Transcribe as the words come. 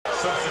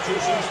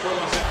Substitutions for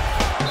Los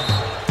Angeles.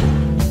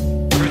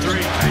 Number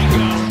 3,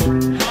 Tango.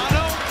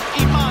 Mano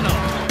y mano.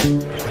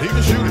 He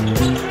was shooting.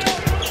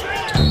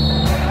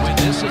 When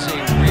this is a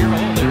rear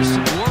hole, there's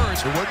some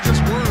words. It wasn't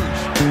just words.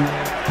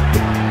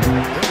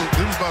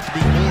 There was about to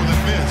be more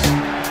than this.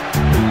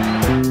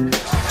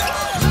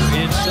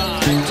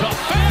 Inside, tough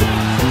foul.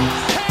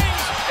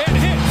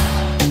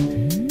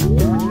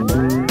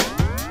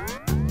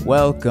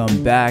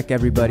 Welcome back,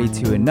 everybody,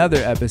 to another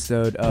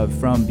episode of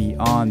From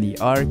Beyond the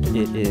Arc.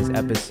 It is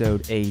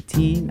episode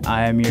 18.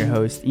 I am your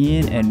host,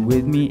 Ian, and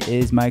with me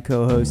is my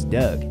co-host,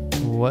 Doug.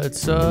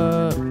 What's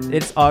up?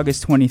 It's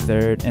August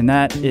 23rd, and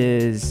that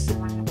is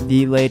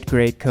the late,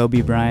 great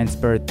Kobe Bryant's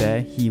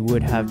birthday. He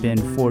would have been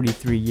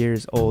 43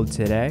 years old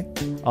today.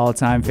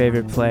 All-time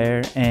favorite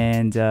player,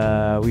 and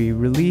we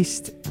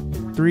released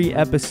 3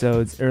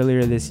 episodes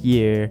earlier this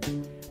year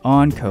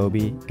on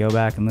Kobe. Go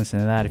back and listen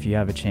to that if you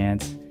have a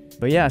chance.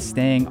 But yeah,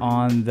 staying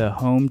on the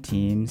home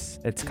teams,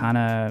 it's kind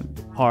of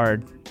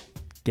hard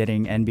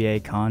getting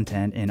NBA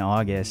content in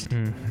August,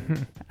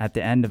 at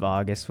the end of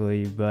August,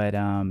 but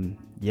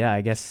yeah, I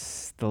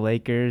guess the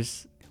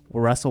Lakers,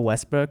 Russell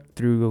Westbrook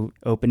threw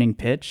opening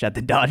pitch at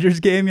the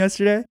Dodgers game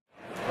yesterday.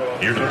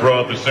 Here to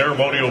throw out the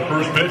ceremonial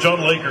first pitch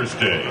on Lakers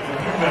Day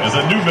is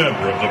a new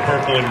member of the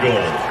Purple and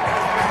Gold.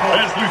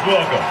 Let's please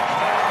welcome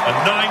a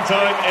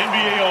 9-time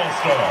NBA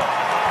All-Star,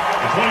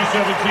 the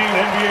 2017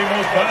 NBA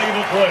Most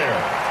Valuable Player,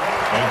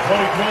 and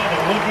 2012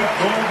 Olympic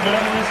gold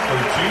medalist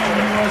for Team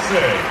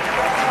USA.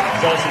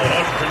 He's also an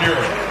entrepreneur,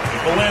 a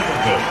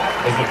philanthropist,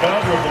 as the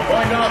founder of the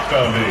Why Not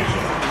Foundation,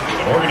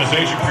 an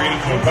organization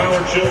created to empower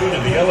children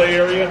in the LA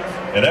area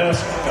and ask,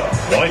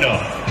 why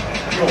not?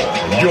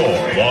 Your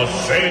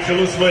Los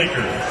Angeles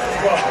Lakers.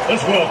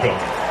 Let's welcome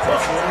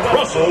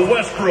Russell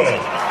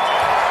Westbrook.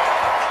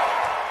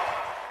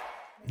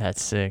 That's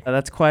sick.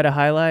 That's quite a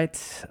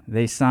highlight.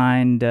 They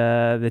signed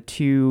the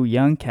 2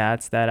 young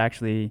cats that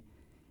actually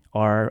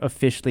are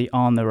officially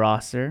on the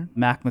roster.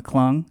 Mac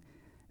McClung,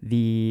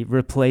 the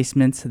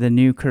replacement, the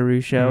new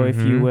Caruso, if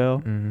you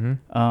will.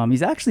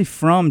 He's actually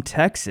from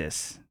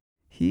Texas.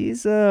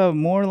 He's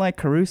more like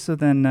Caruso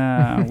than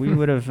we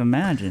would have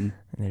imagined.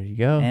 There you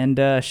go.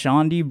 And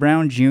Sean D.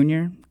 Brown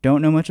Jr.,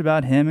 don't know much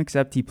about him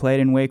except he played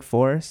in Wake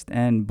Forest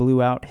and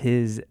blew out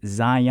his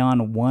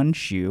Zion 1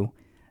 shoe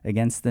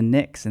against the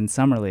Knicks in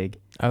Summer League.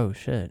 Oh,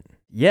 shit.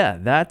 Yeah,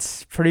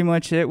 that's pretty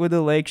much it with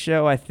the Lake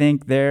Show. I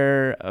think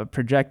they're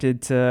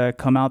projected to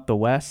come out the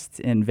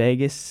West in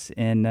Vegas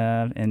in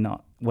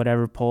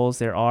whatever polls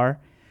there are.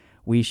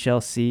 We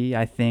shall see.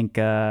 I think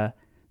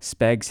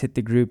Spegs hit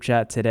the group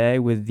chat today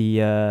with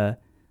the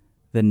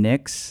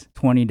Knicks,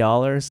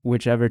 $20,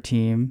 whichever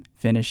team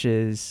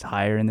finishes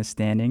higher in the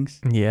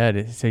standings.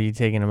 Yeah, so you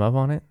taking him up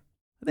on it?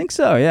 I think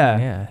so, yeah.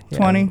 Yeah.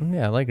 20.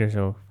 Yeah, Lakers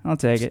will. I'll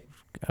take it.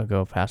 I'll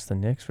go past the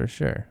Knicks for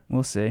sure.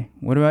 We'll see.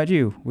 What about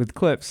you with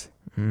Clips?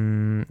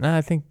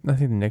 I think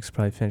the Knicks will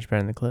probably finish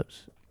better than the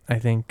Clips. I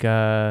think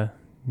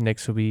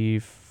Knicks will be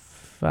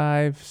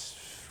 4,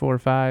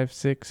 5,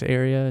 6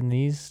 area, and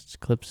these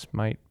Clips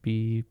might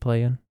be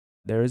playing.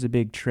 There was a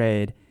big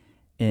trade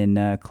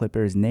in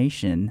Clippers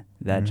Nation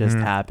that just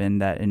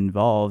happened that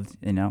involved,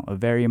 a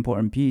very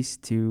important piece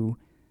to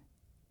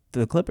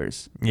the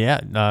Clippers. Yeah,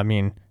 I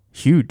mean,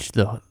 huge.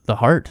 The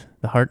heart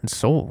and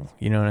soul.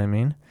 You know what I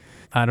mean?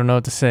 I don't know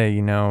what to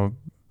say.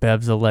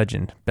 Bev's a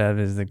legend. Bev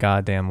is the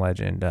goddamn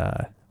legend.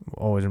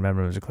 Always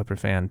remember him as a Clipper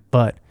fan.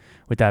 But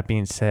with that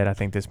being said, I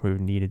think this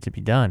move needed to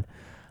be done.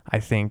 I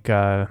think,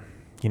 the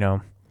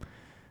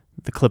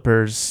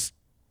Clippers,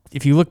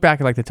 if you look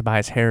back at like the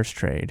Tobias Harris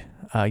trade,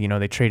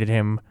 they traded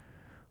him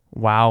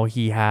while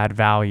he had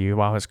value,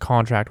 while his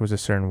contract was a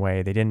certain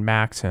way. They didn't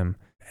max him.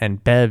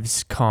 And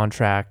Bev's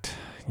contract,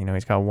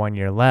 he's got 1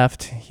 year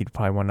left. He'd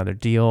probably want another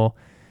deal.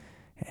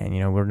 And,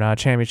 we're not a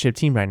championship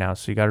team right now,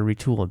 so you got to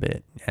retool a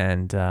bit.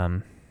 And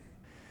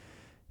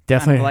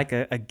definitely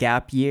kind of like a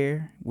gap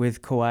year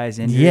with Kawhi's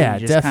injury. Yeah,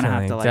 you just kind of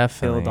have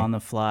to build on the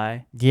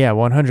fly. Yeah,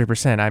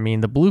 100%. I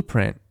mean, the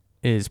blueprint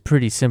is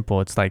pretty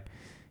simple. It's like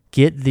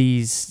get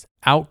these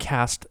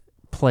outcast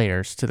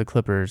players to the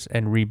Clippers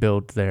and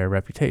rebuild their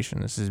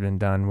reputation. This has been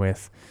done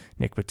with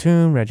Nick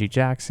Batum, Reggie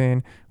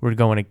Jackson. We're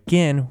going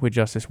again with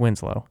Justice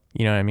Winslow.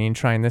 You know what I mean?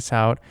 Trying this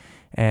out.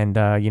 And,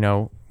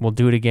 we'll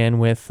do it again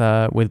with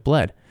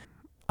Bled.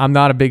 I'm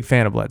not a big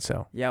fan of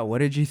Bledsoe. Yeah, what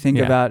did you think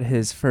about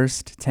his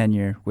first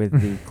tenure with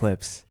the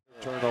Clips?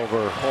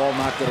 Turnover, Hall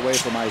knocked it away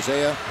from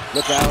Isaiah.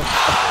 Look out,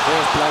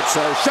 there's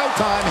Bledsoe.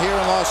 Showtime here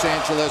in Los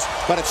Angeles,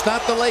 but it's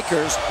not the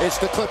Lakers, it's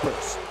the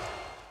Clippers.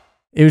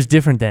 It was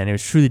different then. It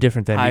was truly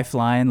different then.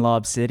 High-flying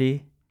Lob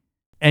City.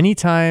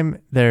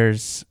 Anytime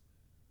there's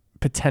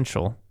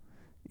potential,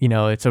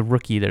 it's a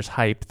rookie, there's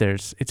hype,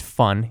 it's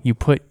fun. You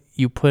put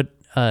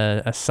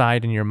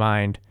aside in your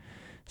mind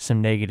some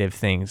negative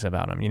things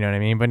about him, you know what I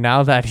mean? But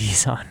now that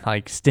he's on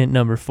like stint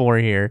number 4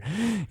 here,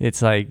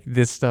 it's like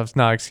this stuff's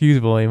not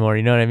excusable anymore,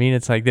 you know what I mean?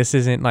 It's like this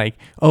isn't like,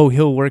 oh,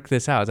 he'll work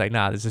this out. It's like,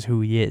 nah, this is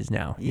who he is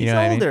now. He's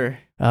older.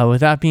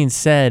 With that being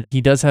said, he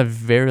does have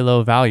very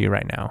low value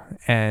right now.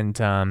 And,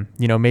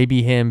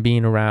 maybe him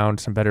being around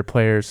some better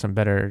players, some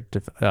better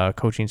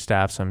coaching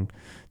staff, some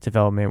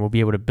development will be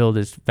able to build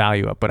his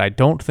value up. But I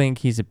don't think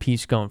he's a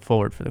piece going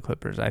forward for the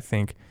Clippers. I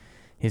think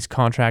his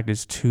contract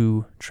is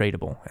too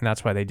tradable, and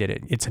that's why they did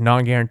it. It's a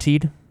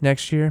non-guaranteed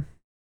next year,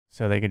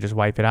 so they could just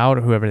wipe it out,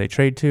 whoever they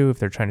trade to, if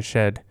they're trying to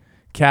shed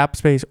cap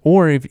space,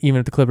 or even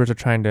if the Clippers are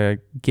trying to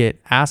get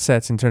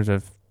assets in terms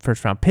of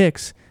first-round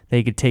picks,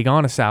 they could take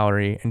on a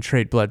salary and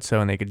trade Bledsoe,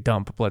 and they could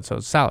dump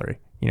Bledsoe's salary.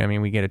 You know what I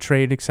mean? We get a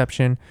trade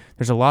exception.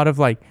 There's a lot of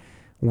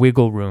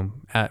wiggle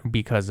room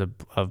because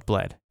of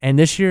Bled. And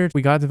this year,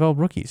 we got developed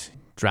rookies.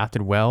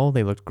 Drafted well.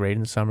 They looked great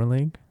in the Summer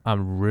League.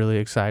 I'm really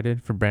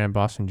excited for Brandon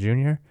Boston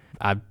Jr.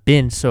 I've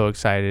been so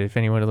excited. If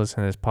anyone listens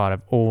to this pod,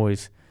 I've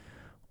always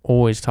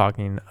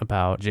talking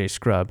about Jay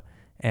Scrubb,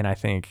 and I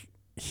think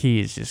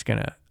he's going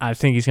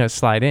to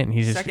slide in.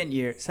 He's second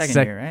year,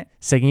 right?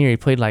 Second year. He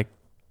played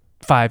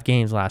 5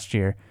 games last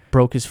year.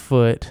 Broke his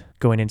foot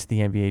going into the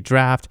NBA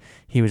draft.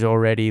 He was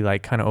already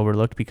kind of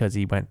overlooked because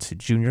he went to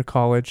junior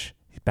college,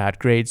 bad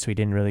grades, so he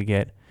didn't really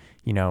get,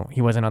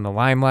 he wasn't on the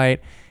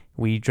limelight.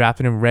 We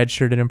drafted him,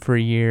 redshirted him for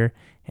a year,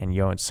 and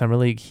in Summer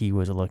League he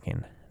was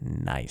looking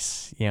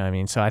nice. You know what I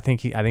mean? So I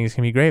think it's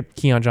gonna be great.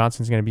 Keon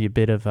Johnson's gonna be a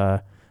bit of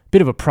a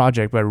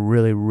project, but I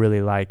really,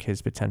 really like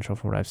his potential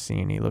from what I've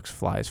seen. He looks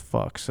fly as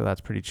fuck, so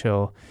that's pretty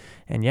chill.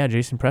 And yeah,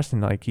 Jason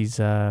Preston,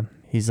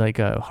 he's like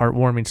a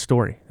heartwarming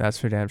story. That's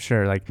for damn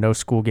sure. No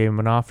school gave him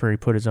an offer. He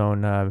put his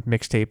own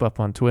mixtape up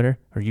on Twitter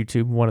or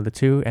YouTube, one of the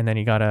two, and then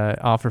he got an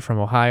offer from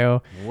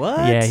Ohio. What?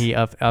 Yeah, he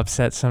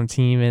upset some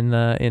team in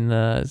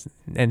the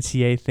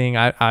NCAA thing.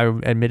 I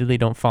admittedly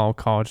don't follow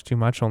college too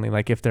much. Only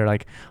if they're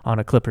on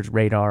a Clippers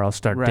radar, I'll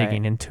start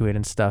digging into it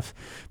and stuff.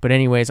 But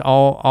anyways,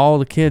 all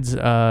the kids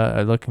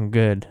are looking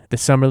good. The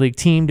Summer League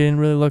team didn't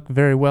really look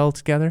very well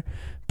together.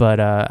 But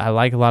I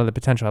like a lot of the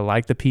potential. I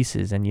like the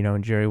pieces, and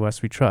in Jerry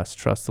West we trust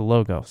the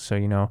logo. So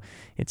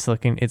it's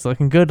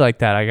looking good like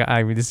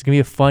that. This is gonna be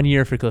a fun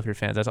year for Clipper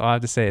fans. That's all I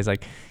have to say. Is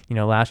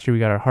last year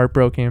we got our heart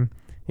broken.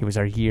 It was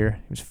our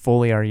year. It was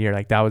fully our year.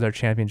 That was our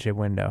championship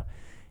window.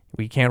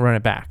 We can't run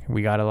it back.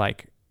 We gotta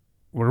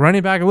we're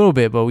running back a little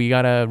bit, but we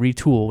gotta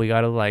retool. We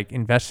gotta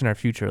invest in our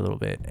future a little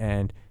bit.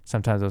 And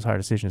sometimes those hard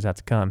decisions have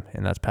to come,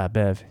 and that's Pat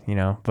Bev.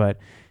 But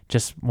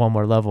just one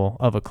more level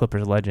of a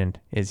Clippers legend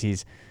is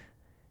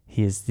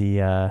he is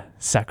the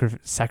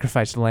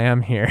sacrificed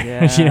lamb here.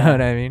 Yeah. You know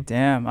what I mean?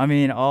 Damn. I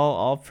mean,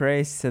 all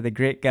praise to the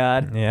great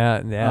God.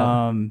 Yeah.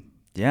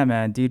 Yeah,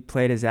 man. Dude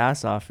played his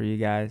ass off for you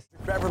guys.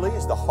 Beverly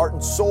is the heart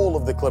and soul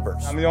of the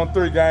Clippers. I'm the on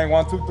 3 gang.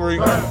 1, 2, 3.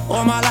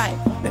 All my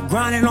life, been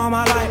grinding all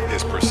my life.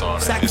 His persona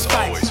is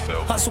always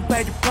felt. Hustle,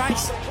 pay the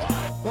price.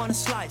 Want a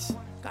slice?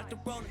 Got the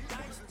roll of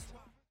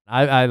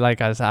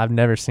dice. I've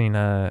never seen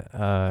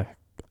a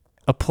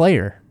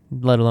player,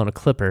 let alone a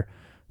Clipper,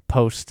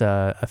 post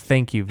a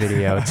thank you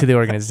video to the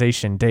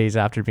organization days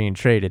after being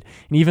traded.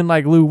 And even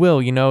Lou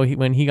Will,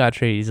 when he got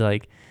traded, he's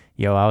like,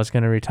 yo, I was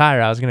going to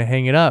retire. I was going to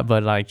hang it up,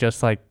 but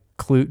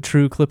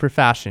true Clipper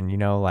fashion,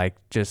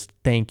 just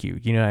thank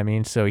you. You know what I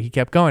mean? So he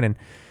kept going. And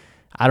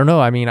I don't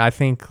know. I mean, I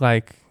think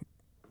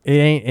it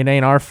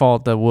ain't our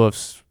fault the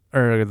Wolves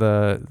or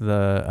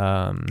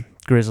the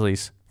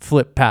Grizzlies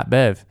flipped Pat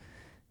Bev.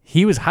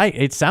 He was hyped.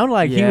 It sounded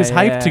like he was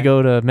hyped to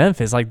go to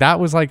Memphis. That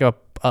was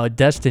a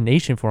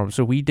destination for him.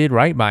 So we did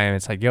right by him.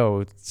 It's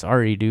yo,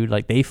 sorry, dude.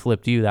 They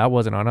flipped you. That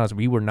wasn't on us.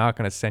 We were not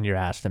going to send your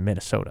ass to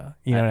Minnesota.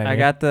 You know what I mean? I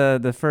got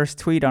the first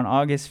tweet on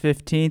August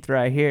 15th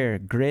right here.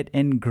 Grit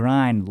and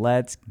grind.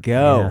 Let's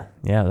go.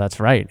 Yeah, that's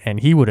right. And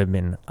he would have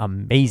been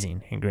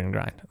amazing in Grit and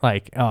Grind.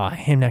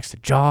 Him next to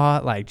Jaw,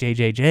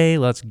 JJJ.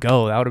 Let's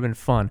go. That would have been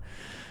fun.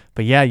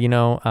 But yeah,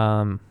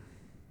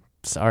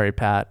 sorry,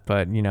 Pat,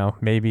 but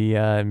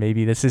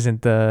maybe this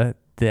isn't the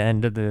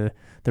end of the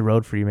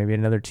road for you. Maybe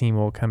another team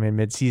will come in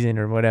mid-season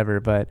or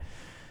whatever. But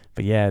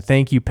yeah,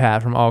 thank you,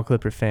 Pat, from all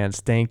Clipper fans.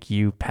 Thank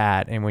you,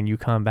 Pat. And when you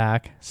come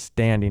back,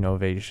 standing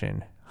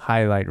ovation,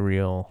 highlight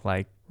reel.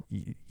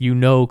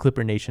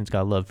 Clipper Nation's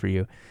got love for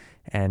you.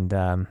 And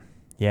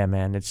yeah,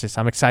 man, it's just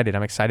I'm excited.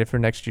 I'm excited for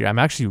next year. I'm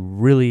actually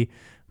really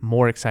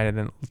more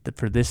excited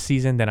for this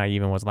season than I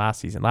even was last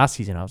season. Last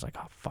season, I was like,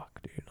 oh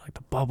fuck, dude,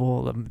 the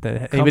bubble, off of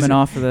the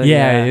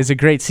it was a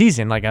great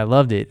season. I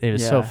loved it. It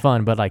was so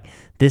fun. But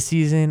this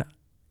season,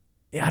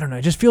 I don't know.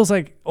 It just feels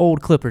like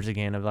old Clippers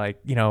again. Of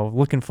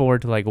looking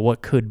forward to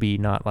what could be,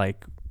 not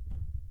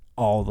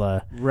all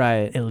the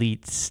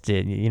elites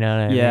did. You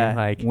know what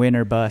I mean? Win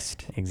or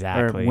bust.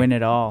 Exactly. Or win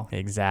it all.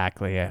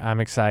 Exactly. I'm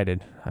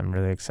excited. I'm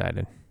really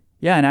excited.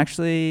 Yeah, and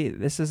actually,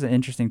 this is an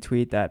interesting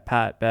tweet that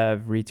Pat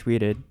Bev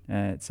retweeted.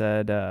 It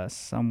said,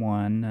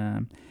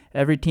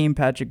 every team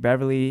Patrick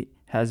Beverly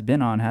has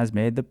been on has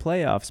made the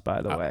playoffs,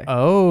 by the way.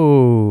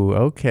 Oh,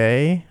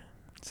 okay.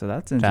 So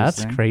that's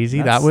interesting. That's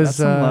crazy. That's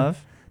some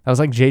love. That was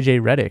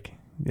JJ Redick.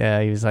 Yeah,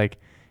 he was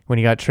when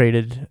he got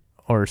traded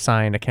or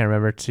signed, I can't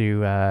remember,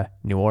 to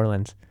New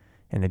Orleans,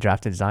 and they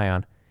drafted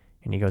Zion,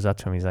 and he goes up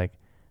to him. He's like,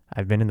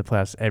 I've been in the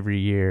playoffs every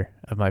year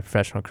of my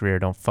professional career.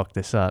 Don't fuck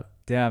this up.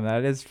 Damn,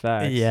 that is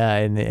facts. Yeah,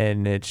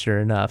 and it's sure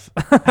enough.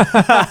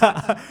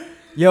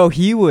 Yo,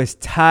 he was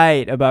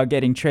tight about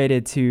getting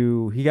traded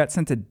to. He got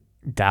sent to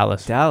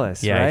Dallas.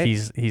 Yeah, right?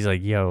 he's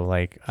like, yo,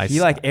 like he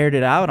aired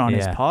it out on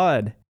his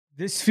pod.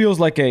 This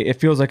feels like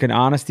an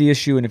honesty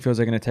issue, and it feels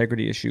like an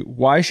integrity issue.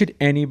 Why should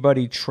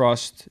anybody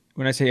trust?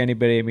 When I say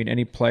anybody, I mean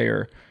any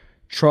player.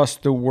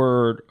 Trust the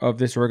word of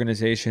this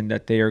organization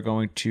that they are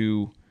going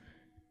to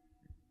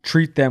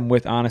treat them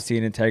with honesty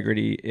and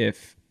integrity.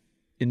 If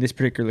in this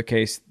particular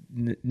case,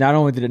 not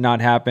only did it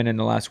not happen in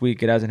the last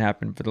week, it hasn't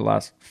happened for the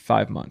last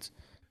 5 months.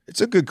 It's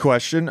a good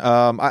question.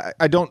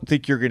 I don't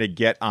think you're going to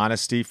get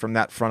honesty from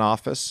that front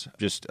office.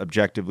 Just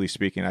objectively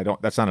speaking,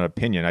 that's not an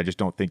opinion. I just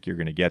don't think you're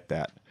going to get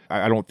that.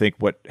 I don't think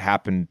what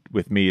happened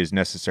with me is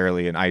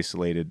necessarily an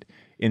isolated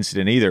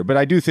incident either. But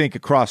I do think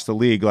across the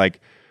league,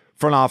 like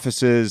front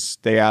offices,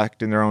 they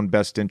act in their own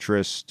best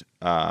interest.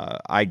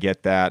 I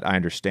get that. I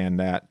understand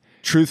that.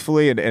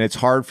 Truthfully, and it's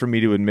hard for me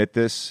to admit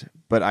this,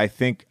 but I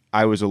think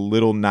I was a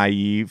little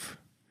naive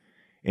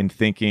in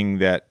thinking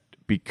that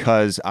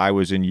because I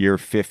was in year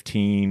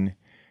 15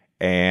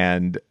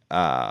 and,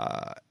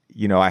 I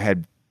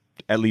had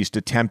at least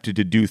attempted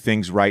to do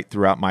things right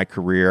throughout my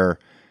career,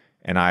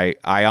 and I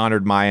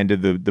honored my end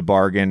of the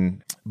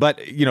bargain. But,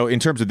 in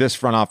terms of this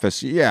front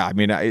office, yeah, I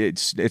mean,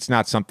 it's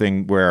not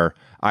something where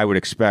I would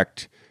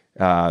expect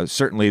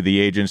certainly the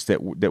agents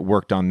that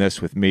worked on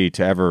this with me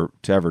to ever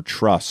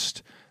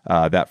trust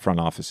that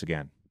front office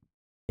again.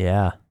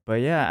 Yeah.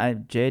 But yeah,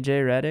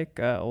 JJ Redick,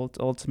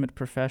 ultimate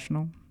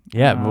professional.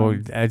 Yeah, well,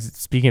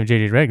 speaking of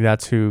JJ Redick,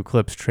 that's who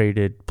Clips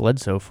traded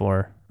Bledsoe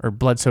for, or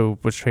Bledsoe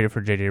was traded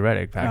for JJ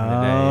Redick back in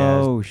the day.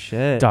 Oh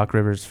shit! Doc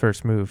Rivers'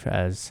 first move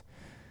as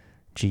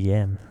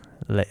GM,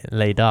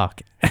 Le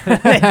Doc.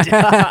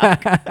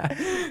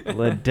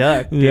 Le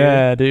Duck. Dude.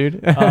 Yeah,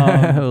 dude.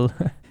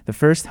 The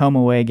first home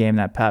away game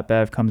that Pat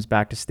Bev comes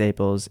back to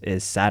Staples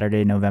is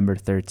Saturday, November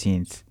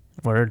 13th.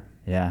 Word.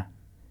 Yeah.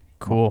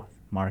 Cool.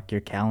 Mark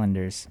your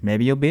calendars.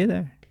 Maybe you'll be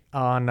there.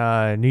 On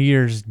New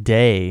Year's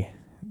Day,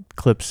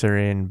 Clips are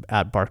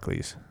at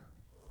Barclays.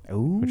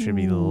 Ooh. Which would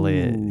be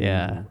lit.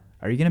 Yeah.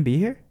 Are you going to be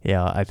here?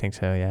 Yeah, I think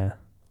so, yeah.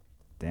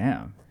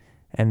 Damn.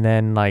 And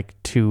then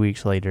 2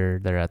 weeks later,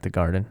 they're at the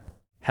Garden.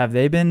 Have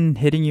they been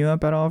hitting you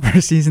up at all for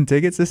season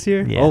tickets this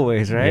year? Yeah.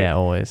 Always, right? Yeah,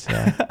 always.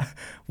 Yeah.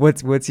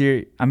 What's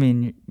your? I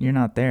mean, you're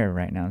not there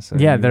right now, so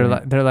yeah. They're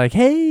like,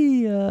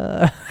 hey,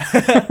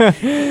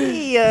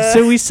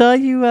 so we saw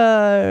you're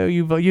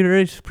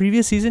a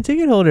previous season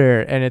ticket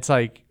holder, and it's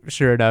like,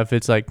 sure enough,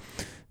 it's like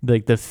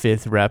the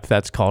fifth rep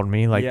that's called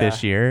me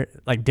this year,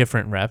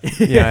 different rep.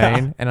 You know what I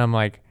mean? And I'm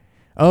like,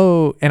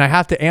 oh, and I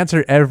have to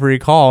answer every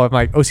call. I'm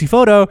like, OC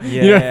Photo.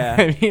 Yeah. You know what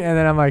I mean? And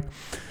then I'm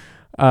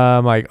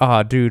like,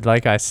 oh, dude,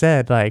 like I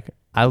said,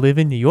 I live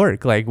in New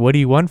York. What do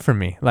you want from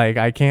me?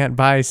 I can't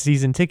buy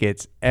season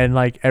tickets. And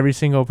every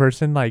single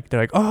person, they're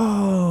like,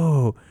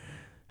 oh,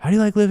 how do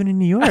you like living in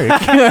New York?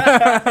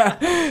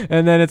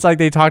 And then it's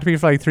they talk to me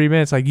for 3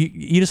 minutes. You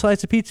eat a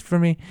slice of pizza for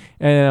me.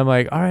 And I'm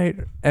like, all right.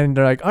 And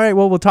they're like, all right,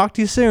 well, we'll talk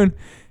to you soon.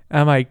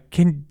 And I'm like,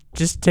 can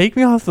just take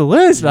me off the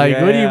list. What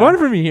do you want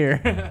from me here?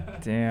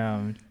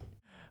 Damn.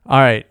 All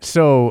right.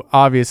 So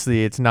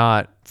obviously it's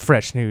not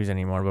fresh news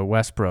anymore, but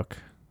Westbrook,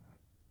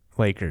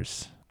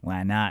 Lakers.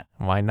 Why not?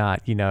 Why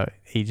not?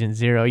 Agent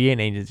Zero. You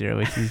ain't Agent Zero,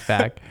 but he's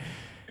back.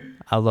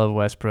 I love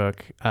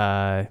Westbrook.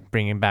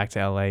 Bringing him back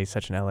to LA. He's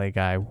such an LA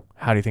guy.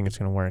 How do you think it's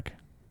going to work?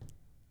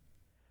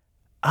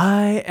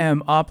 I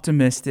am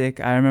optimistic.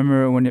 I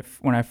remember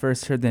when I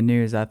first heard the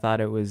news, I thought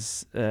it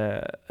was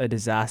a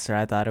disaster.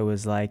 I thought it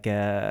was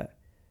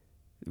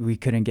we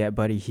couldn't get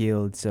Buddy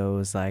Hield, so it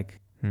was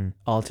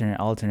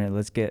alternate.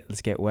 Let's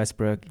get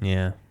Westbrook.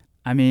 Yeah.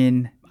 I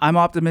mean, I'm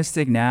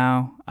optimistic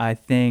now. I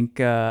think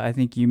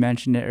you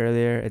mentioned it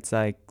earlier. It's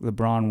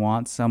LeBron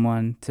wants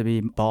someone to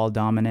be ball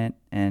dominant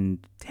and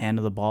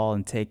handle the ball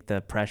and take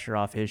the pressure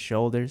off his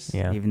shoulders,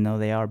 even though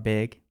they are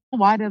big.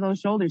 Why do those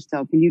shoulders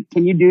tell? Can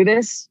you do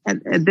this at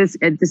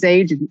this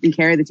age and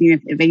carry the team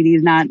if AD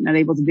is not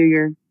able to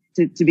do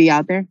to be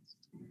out there?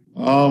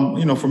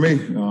 For me,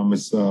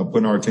 it's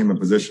putting our team in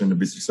position to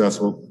be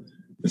successful.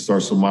 It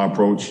starts with my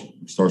approach,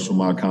 starts with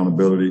my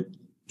accountability,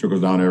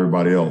 trickles down to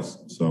everybody else.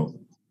 So,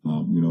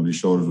 these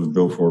shoulders was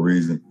built for a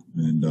reason.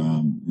 And,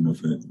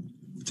 if it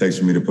takes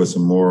for me to put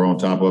some more on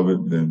top of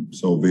it, then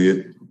so be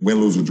it.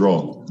 Win, lose, or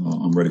draw.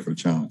 I'm ready for the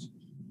challenge.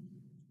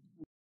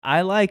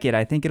 I like it.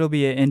 I think it'll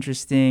be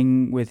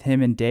interesting with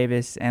him and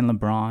Davis and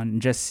LeBron,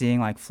 just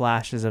seeing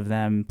flashes of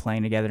them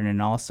playing together in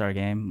an all-star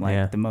game.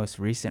 The most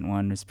recent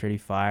one was pretty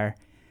fire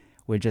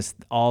with just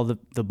all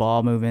the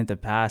ball movement, the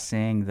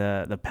passing,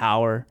 the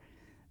power,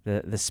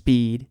 the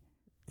speed.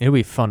 It'll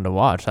be fun to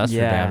watch. That's for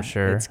damn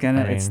sure.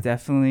 It's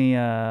definitely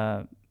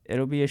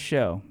it'll be a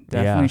show.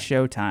 Definitely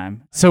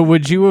showtime. So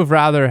would you have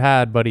rather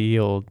had Buddy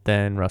Hield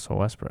than Russell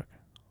Westbrook?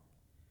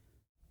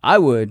 I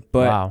would,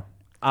 but wow.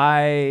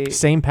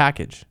 Same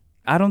package.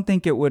 I don't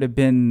think it would have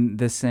been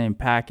the same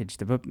package,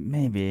 but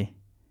maybe.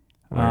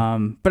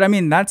 But I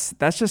mean, that's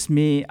just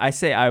me. I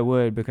say I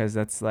would because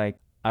that's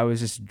I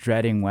was just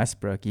dreading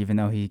Westbrook, even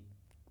though he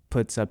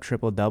puts up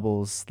triple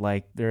doubles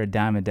like they're a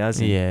dime a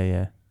dozen.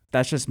 Yeah.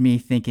 That's just me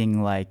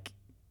thinking like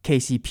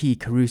KCP,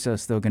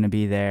 Caruso's still going to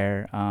be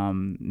there.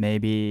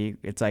 Maybe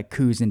it's like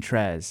Kuz and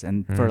Trez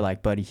and for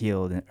like Buddy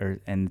Hield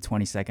and the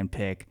 22nd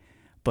pick.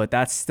 But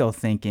that's still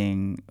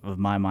thinking of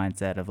my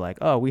mindset of like,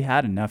 oh, we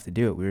had enough to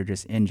do it. We were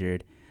just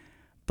injured.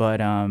 But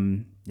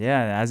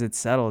yeah, as it's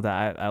settled,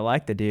 I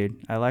like the dude.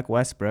 I like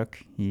Westbrook.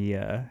 He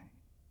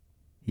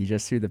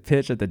just threw the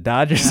pitch at the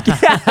Dodgers game.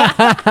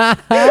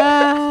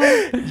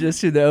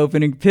 Just threw the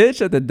opening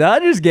pitch at the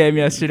Dodgers game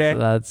yesterday.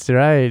 That's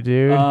right,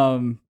 dude.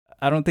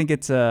 I don't think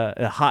it's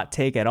a hot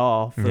take at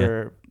all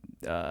for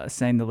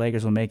saying the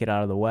Lakers will make it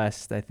out of the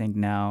West. I think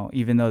now,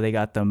 even though they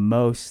got the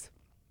most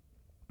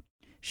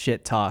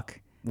shit talk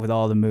with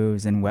all the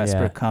moves and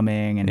Westbrook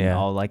coming and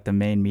all like the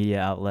main media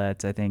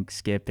outlets, I think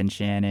Skip and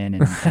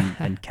Shannon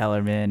and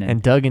Kellerman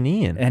and Doug and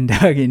Ian.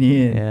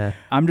 Yeah.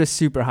 I'm just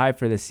super hyped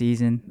for the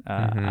season.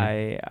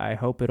 I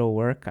hope it'll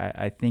work.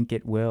 I think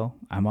it will.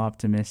 I'm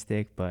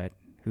optimistic, but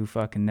who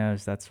fucking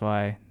knows? That's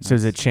why. So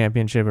is it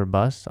championship or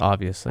bust?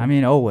 Obviously. I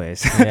mean,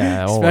 always.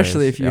 Yeah,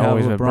 especially if you have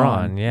always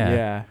LeBron.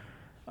 Yeah.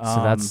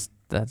 So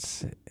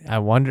that's. I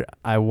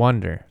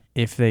wonder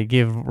if they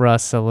give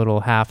Russ a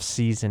little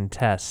half-season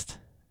test.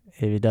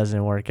 If it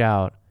doesn't work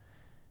out,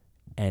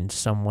 and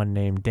someone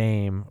named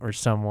Dame or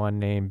someone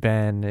named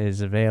Ben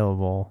is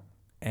available,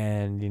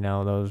 and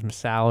those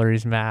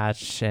salaries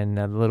match and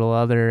a little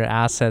other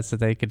assets that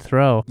they could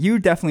throw, you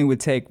definitely would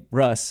take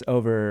Russ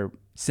over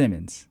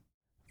Simmons.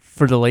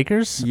 For the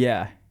Lakers?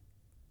 Yeah.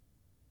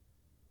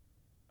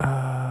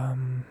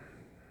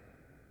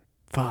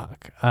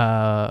 Fuck.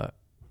 Because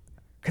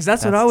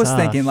that's what I was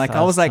thinking. Like,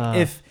 I was like,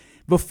 if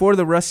before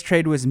the Russ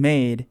trade was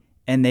made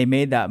and they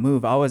made that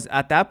move,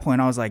 at that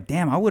point, I was like,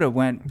 damn, I would have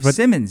went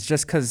Simmons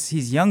just because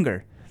he's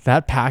younger.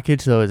 That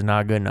package, though, is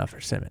not good enough for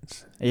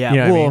Simmons. Yeah. You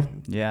know what I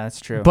mean? Yeah, that's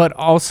true. But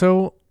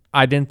also,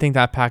 I didn't think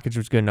that package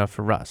was good enough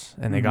for Russ,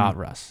 and they got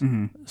Russ.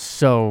 Mm-hmm.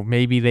 So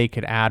maybe they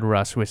could add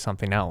Russ with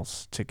something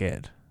else to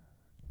get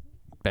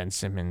Ben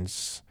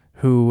Simmons,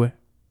 who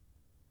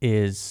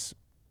is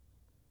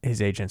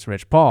his agent's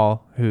Rich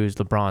Paul, who's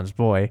LeBron's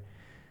boy.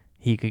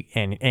 He could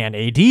and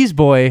AD's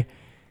boy.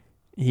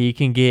 He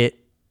can get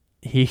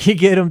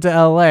him to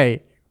LA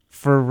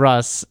for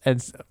Russ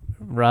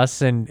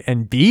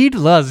and Bede.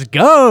 Let's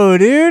go,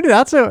 dude.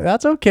 That's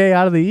okay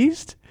out of the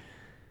East.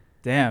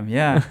 Damn,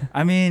 yeah.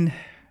 I mean,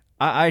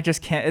 I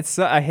just can't.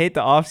 I hate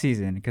the off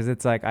season because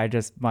it's like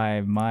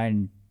my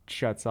mind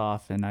shuts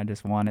off and I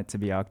just want it to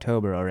be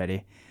October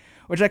already,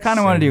 which I kind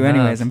of want to do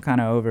anyways. I'm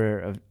kind of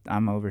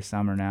over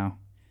summer now,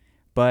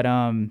 but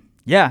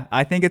yeah,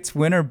 I think it's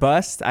win or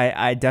bust.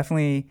 I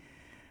definitely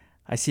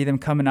see them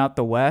coming out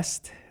the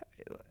West.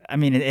 I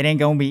mean, it ain't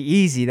gonna be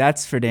easy,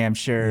 that's for damn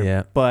sure.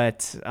 Yeah.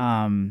 But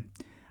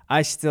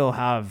I still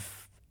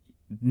have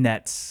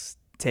Nets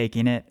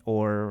taking it,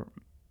 or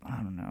I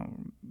don't know.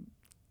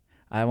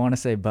 I want to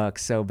say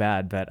Bucks so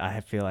bad, but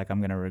I feel like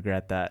I'm gonna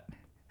regret that.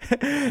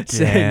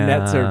 Saying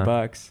Nets or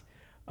Bucks.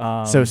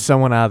 So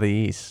someone out of the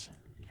East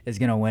is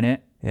gonna win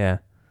it. Yeah,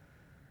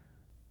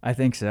 I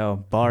think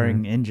so,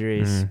 barring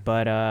injuries.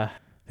 But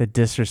the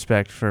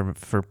disrespect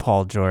for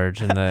Paul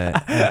George and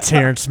the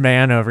Terrence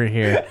Mann over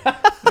here.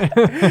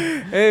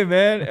 Hey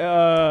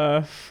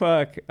man,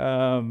 fuck.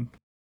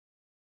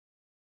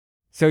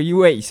 So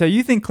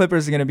you think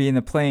Clippers are gonna be in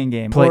the play-in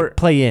game?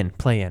 Play in.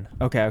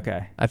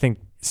 Okay. I think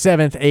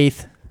 7th,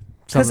 8th,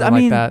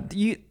 something like that.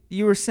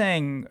 You were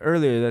saying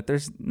earlier that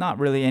there's not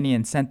really any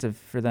incentive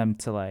for them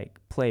to like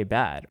play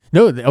bad.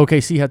 No, the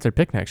OKC has their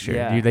pick next year.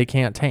 Yeah. They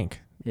can't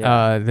tank.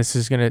 Yeah. This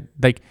is gonna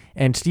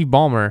and Steve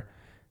Ballmer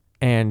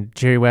and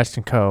Jerry West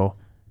and co.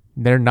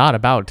 They're not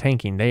about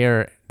tanking.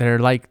 They're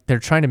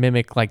trying to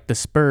mimic like the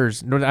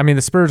Spurs. I mean,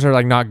 the Spurs are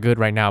like not good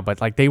right now,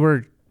 but like they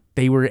were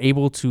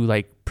able to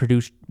like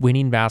produce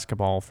winning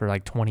basketball for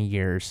like 20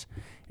 years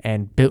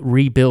and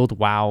rebuild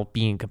while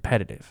being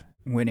competitive.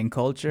 Winning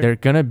culture. They're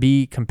gonna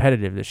be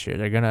competitive this year.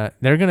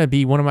 They're gonna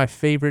be one of my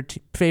favorite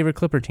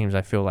Clipper teams.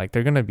 I feel like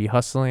they're gonna be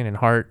hustling and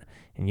heart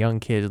and young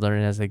kids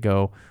learning as they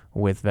go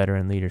with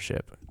veteran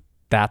leadership.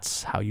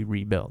 That's how you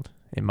rebuild,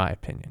 in my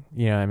opinion.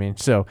 You know what I mean?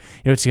 So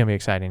it's gonna be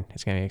exciting.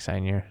 It's gonna be an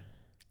exciting year.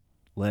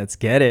 Let's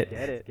get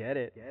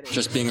it.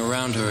 Just being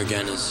around her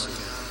again is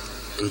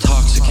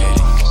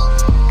intoxicating.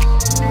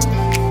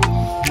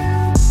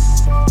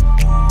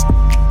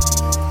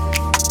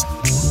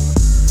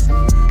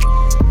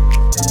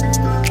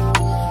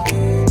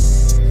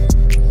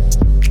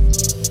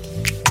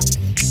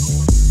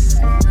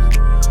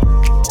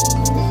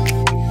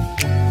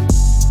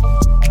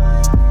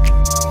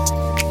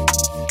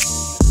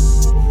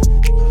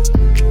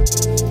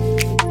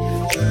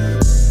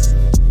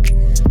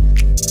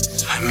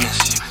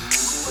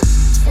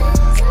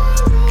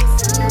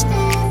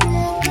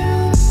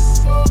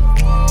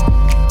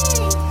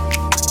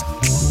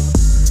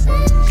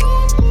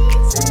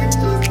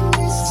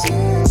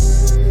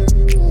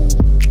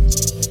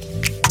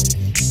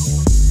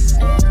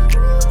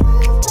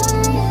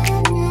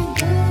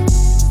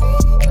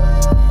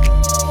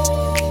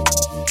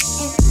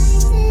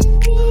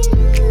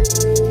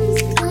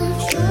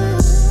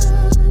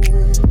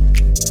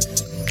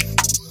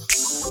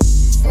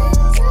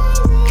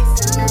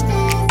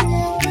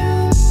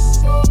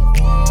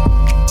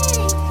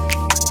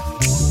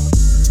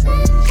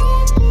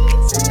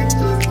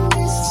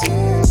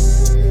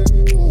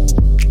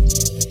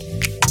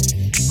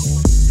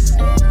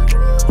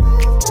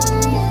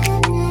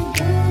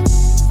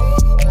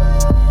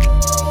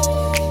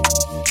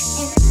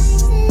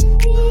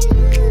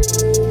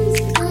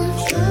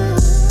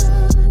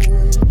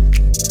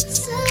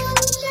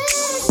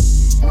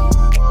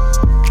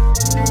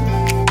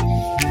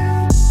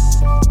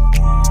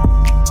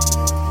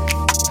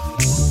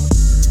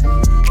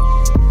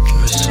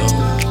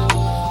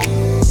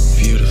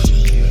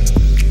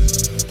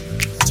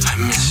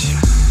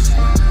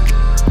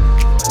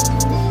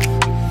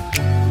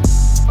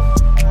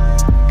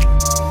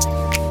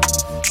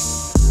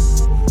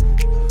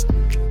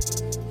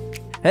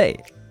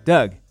 Hey,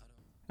 Doug,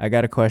 I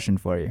got a question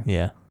for you.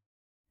 Yeah.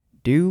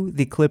 Do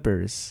the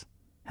Clippers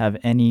have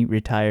any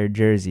retired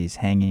jerseys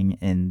hanging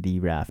in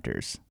the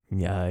rafters?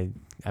 Yeah,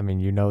 I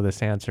mean, you know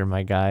this answer,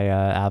 my guy.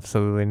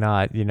 Absolutely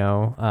not. You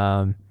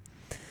know,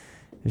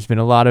 there's been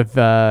a lot of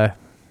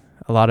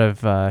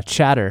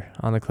chatter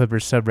on the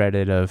Clippers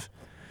subreddit of,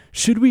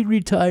 should we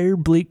retire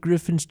Blake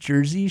Griffin's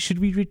jersey? Should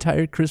we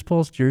retire Chris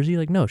Paul's jersey?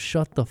 Like, no,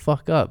 shut the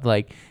fuck up.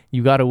 Like,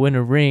 you got to win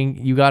a ring.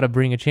 You got to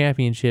bring a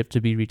championship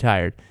to be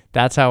retired.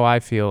 That's how I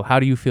feel. How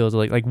do you feel?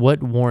 Like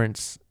what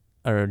warrants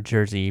a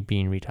jersey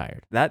being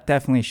retired? That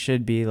definitely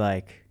should be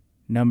like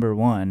number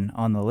one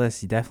on the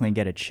list. You definitely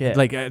get a chip.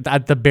 Like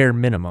at the bare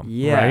minimum,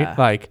 yeah.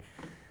 Right?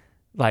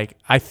 Like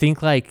I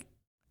think like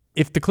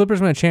if the Clippers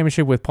win a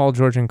championship with Paul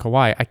George and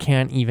Kawhi, I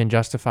can't even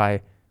justify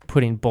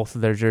putting both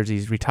of their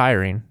jerseys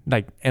retiring,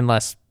 like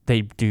unless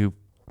they do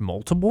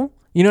multiple.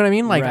 You know what I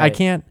mean? Like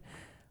right.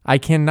 I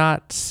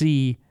cannot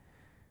see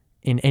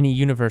in any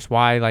universe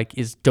why like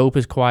as dope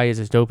as Kawhi is,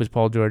 as dope as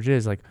Paul George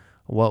is, like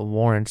what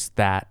warrants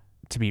that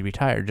to be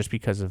retired just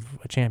because of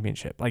a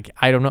championship. Like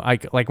I don't know.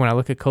 Like when I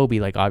look at Kobe,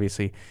 like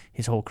obviously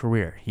his whole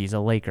career, he's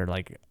a Laker,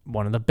 like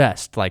one of the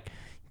best. Like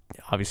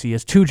obviously he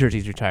has 2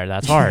 jerseys retired.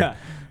 That's hard. Yeah.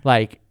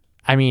 Like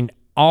I mean,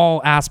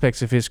 all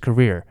aspects of his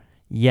career.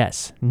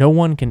 Yes, no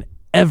one can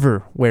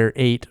ever wear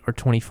 8 or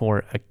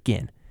 24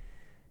 again.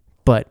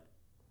 But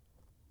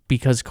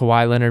because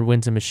Kawhi Leonard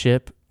wins him a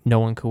ship, no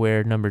one could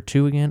wear number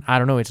 2 again. I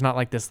don't know. It's not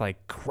like this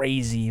like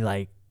crazy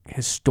like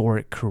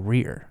historic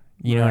career.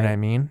 You know what I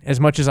mean? As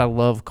much as I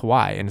love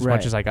Kawhi and as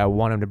much as like I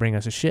want him to bring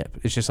us a ship,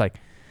 it's just like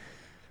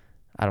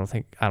I don't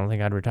think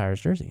I'd retire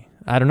his jersey.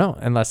 I don't know,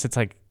 unless it's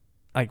like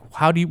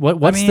how do you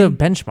what's the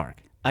benchmark?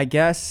 I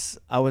guess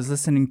I was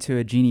listening to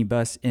a Jeannie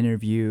Buss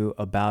interview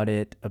about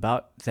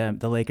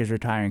the Lakers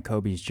retiring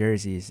Kobe's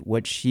jerseys.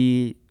 What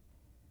she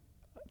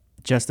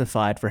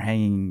justified for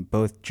hanging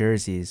both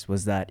jerseys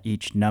was that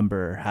each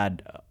number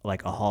had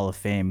like a Hall of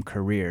Fame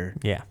career.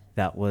 Yeah.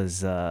 That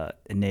was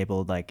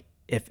enabled. Like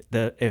if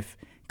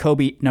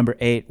Kobe number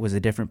 8 was a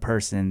different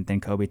person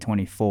than Kobe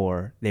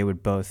 24, they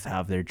would both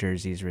have their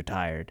jerseys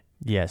retired.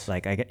 Yes.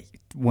 Like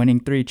winning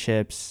 3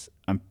 chips,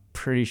 I'm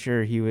pretty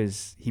sure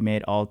he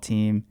made all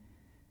team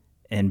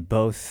in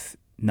both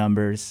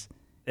numbers.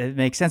 It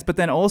makes sense. But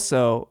then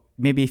also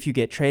maybe if you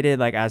get traded,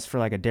 like as for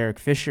like a Derek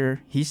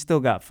Fisher, he's still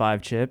got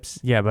 5 chips.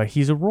 Yeah, but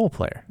he's a role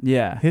player.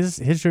 Yeah. His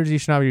jersey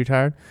should not be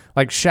retired.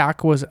 Like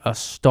Shaq was a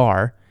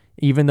star,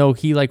 even though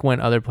he like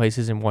went other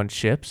places and won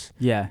chips.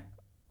 Yeah.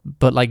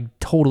 But like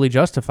totally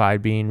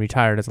justified being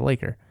retired as a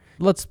Laker.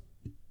 Let's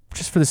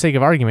just for the sake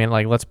of argument,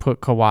 like let's put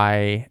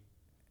Kawhi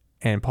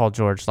and Paul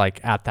George like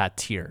at that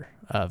tier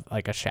of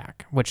like a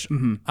Shaq, which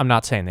I'm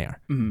not saying they are.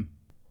 Mm-hmm.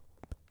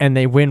 And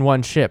they win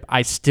 1 chip.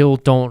 I still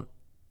don't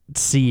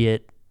see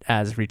it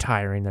as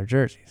retiring their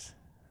jerseys.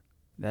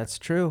 That's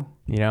true.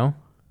 You know?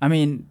 I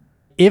mean,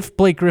 if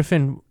Blake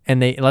Griffin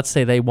and let's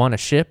say they won a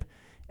ship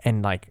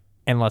and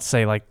let's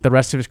say like the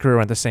rest of his career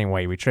went the same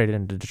way. We traded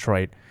him to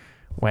Detroit,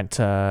 went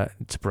to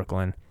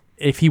Brooklyn.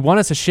 If he won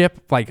us a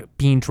ship, like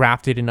being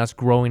drafted and us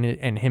growing it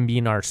and him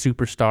being our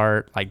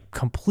superstar, like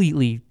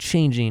completely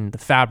changing the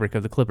fabric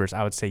of the Clippers,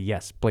 I would say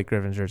yes, Blake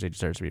Griffin's jersey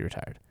deserves to be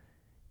retired.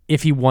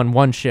 If he won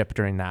 1 ship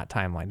during that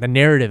timeline, the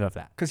narrative of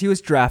that. Because he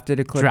was drafted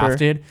a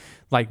Clipper.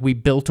 Like we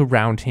built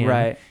around him.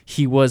 Right.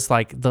 He was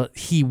the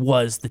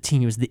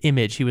team. He was the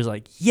image. He was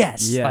like,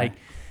 yes. Yeah. Like,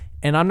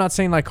 and I'm not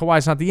saying like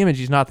Kawhi's not the image.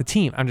 He's not the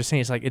team. I'm just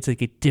saying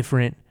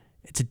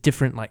it's a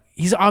different, like,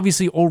 he's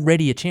obviously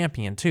already a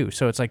champion too.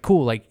 So it's like,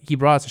 cool. Like he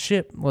brought us a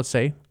ship, let's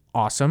say.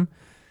 Awesome.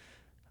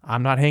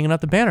 I'm not hanging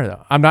up the banner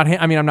though. I'm not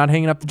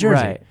hanging up the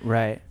jersey.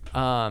 Right.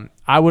 I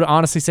would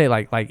honestly say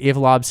like if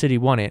Lob City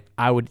won it,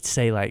 I would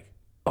say like,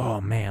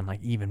 oh man,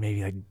 like even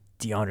maybe like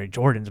DeAndre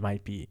Jordan's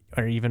might be,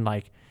 or even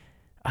like,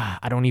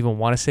 I don't even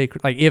want to say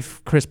like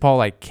if Chris Paul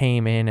like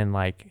came in and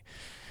like,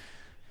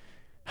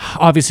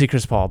 obviously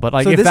Chris Paul, but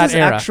like so if this that is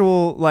era,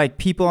 actual like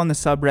people on the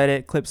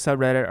subreddit, Clip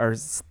subreddit are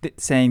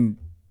saying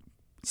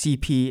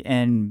CP,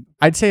 and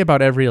I'd say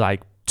about every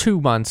like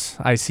 2 months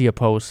I see a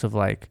post of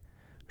like,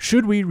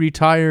 should we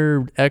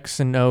retire X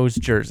and O's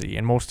jersey?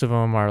 And most of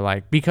them are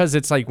like, because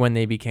it's like when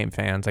they became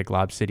fans, like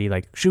Lob City,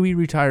 like, should we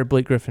retire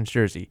Blake Griffin's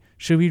jersey?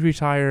 Should we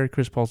retire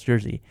Chris Paul's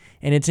jersey?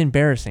 And it's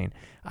embarrassing.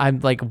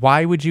 I'm like,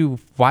 why would you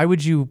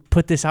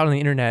put this out on the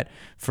internet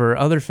for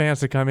other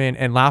fans to come in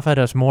and laugh at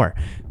us more?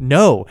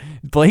 No,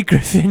 Blake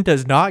Griffin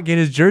does not get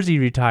his jersey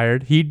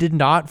retired. He did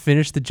not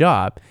finish the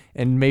job.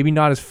 And maybe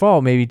not his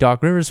fault, maybe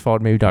Doc Rivers'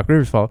 fault,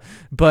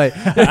 but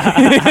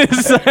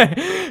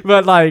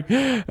but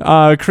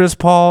like Chris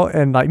Paul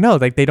and like, no,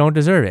 like they don't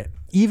deserve it.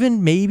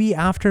 Even maybe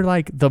after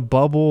like the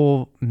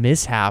bubble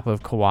mishap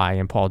of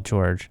Kawhi and Paul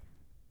George,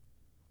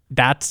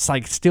 that's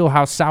like still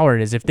how sour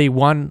it is. If they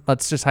won,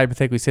 let's just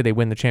hypothetically say they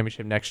win the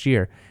championship next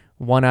year,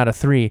 1 out of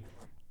 3,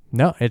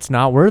 no, it's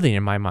not worthy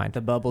in my mind.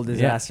 The bubble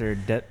disaster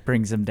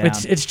brings them down.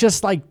 It's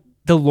just like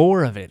the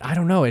lore of it. I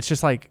don't know. It's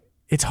just like,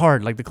 it's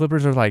hard. Like the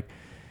Clippers are like,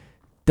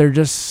 they're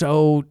just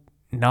so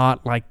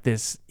not like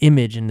this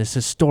image and this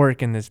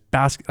historic and this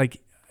basket.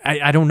 Like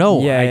I don't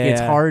know. Yeah, Like, yeah,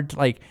 it's yeah. hard.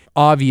 Like,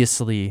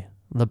 obviously,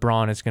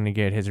 LeBron is going to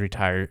get his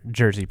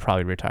jersey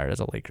probably retired as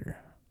a Laker.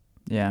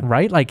 Yeah.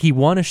 Right? Like, he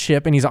won a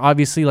ship, and he's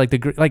obviously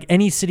like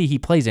any city he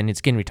plays in,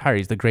 it's getting retired.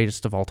 He's the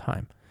greatest of all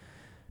time.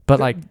 But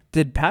like,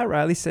 did Pat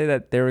Riley say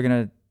that they were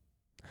gonna?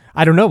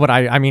 I don't know, but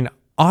I mean,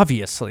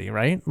 obviously,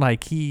 right?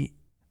 Like he.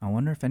 I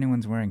wonder if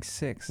anyone's wearing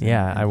 6.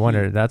 Yeah, I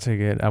wonder. That's a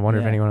good. I wonder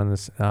if Yeah. anyone on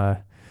this.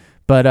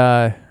 But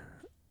I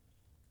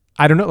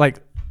don't know. Like,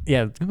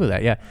 yeah, Google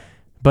that. Yeah,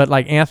 but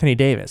like Anthony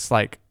Davis,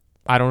 like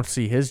I don't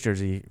see his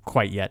jersey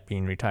quite yet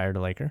being retired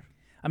a Laker.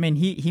 I mean,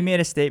 he made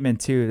a statement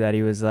too that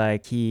he was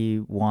like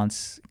he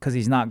wants because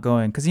he's not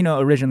going because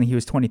originally he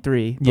was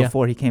 23 Yeah.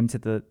 before he came to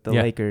the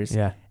Yeah. Lakers.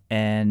 Yeah.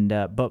 And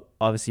but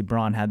obviously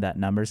Braun had that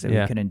number, so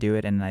Yeah. he couldn't do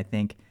it. And I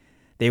think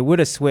they would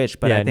have switched,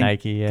 but Yeah, I think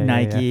Nike,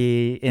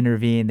 Nike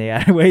intervened. They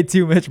had way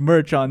too much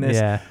merch on this.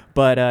 Yeah.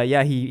 But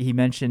he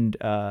mentioned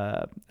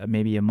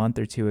maybe a month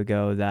or two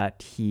ago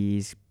that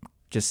he's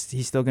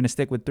still going to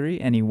stick with 3,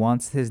 and he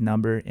wants his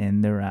number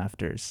in the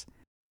rafters.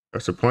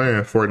 That's the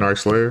plan, Fortnite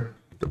Slayer.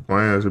 The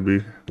plan is to be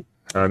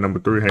number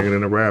 3 hanging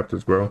in the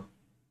rafters, bro.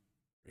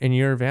 In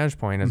your vantage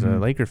point as a Mhm.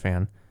 Laker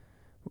fan,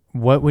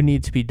 what would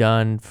need to be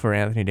done for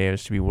Anthony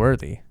Davis to be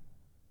worthy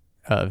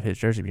of his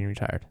jersey being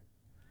retired?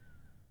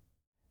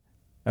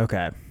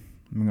 Okay,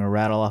 I'm going to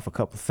rattle off a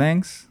couple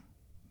things.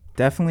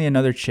 Definitely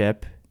another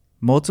chip.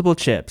 Multiple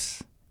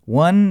chips.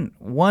 One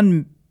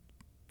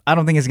I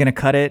don't think is going to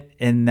cut it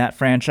in that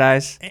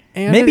franchise.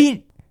 And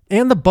Maybe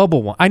the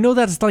bubble one. I know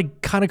that's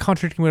like kind of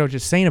contradicting what I was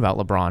just saying about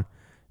LeBron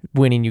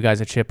winning you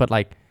guys a chip, but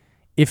like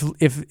if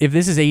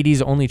this is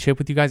AD's only chip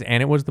with you guys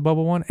and it was the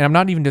bubble one, and I'm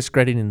not even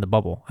discrediting the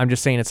bubble. I'm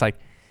just saying it's like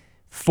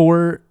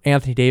for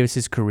Anthony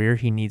Davis's career,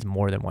 he needs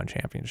more than one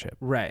championship.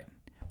 Right.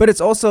 But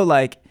it's also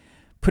like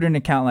put in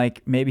account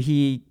like maybe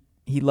he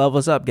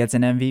levels up, gets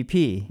an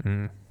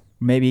MVP.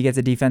 Maybe he gets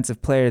a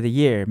defensive player of the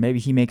year. Maybe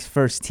he makes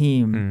first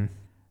team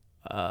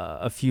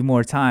a few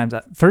more times.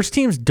 First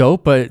team's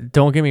dope, but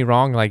don't get me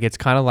wrong, like it's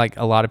kind of like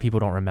a lot of people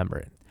don't remember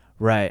it.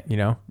 Right. You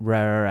know?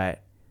 Right.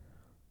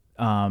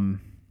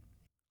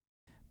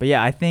 But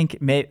yeah, I think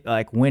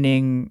like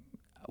winning,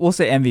 we'll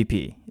say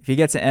MVP. If he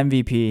gets an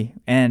MVP,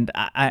 and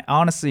I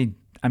honestly,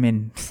 I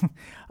mean,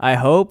 I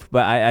hope,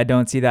 but I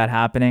don't see that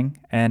happening.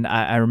 And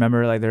I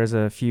remember like there's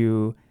a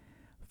few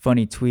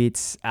funny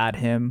tweets at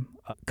him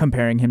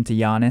comparing him to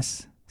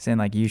Giannis, saying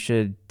like you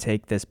should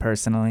take this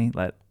personally.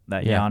 That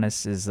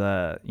Giannis is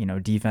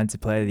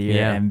defensive player of the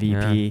year,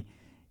 MVP,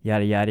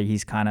 yada yada.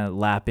 He's kind of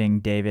lapping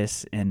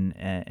Davis in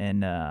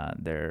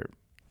their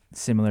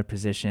similar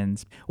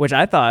positions, which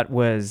I thought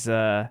was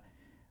a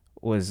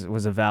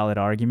valid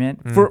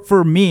argument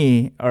for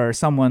me or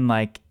someone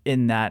like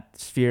in that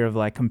sphere of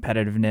like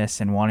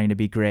competitiveness and wanting to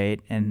be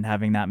great and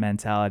having that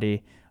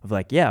mentality of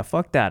like, yeah,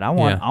 fuck that. I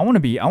want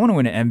to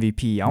win an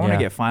MVP. I want to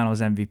get finals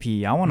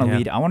MVP. I want to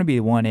lead. I want to be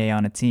 1A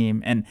on a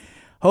team. And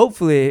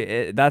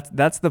hopefully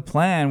that's the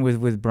plan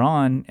with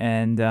Braun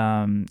and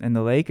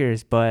the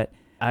Lakers, but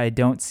I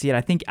don't see it.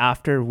 I think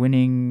after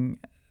winning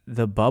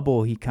the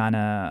bubble, he kind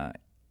of,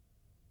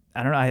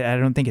 I don't know. I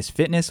don't think his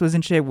fitness was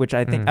in shape, which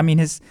I think, I mean,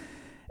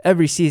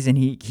 every season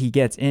he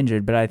gets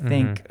injured, but I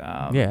think,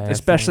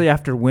 especially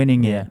after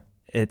winning it,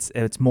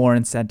 it's more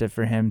incentive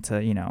for him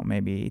to,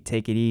 maybe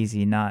take it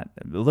easy, not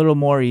a little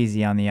more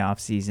easy on the off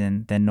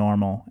season than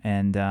normal.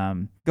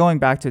 And going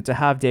back to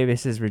have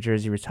Davis's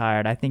jersey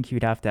retired, I think he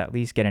would have to at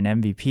least get an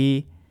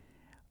MVP,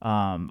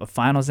 a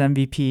Finals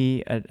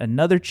MVP,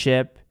 another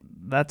chip.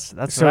 That's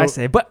what I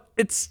say. But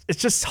it's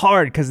just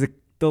hard because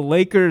the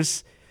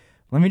Lakers.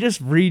 Let me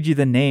just read you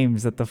the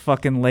names that the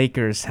fucking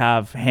Lakers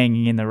have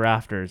hanging in the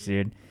rafters,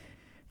 dude.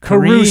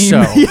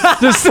 Caruso.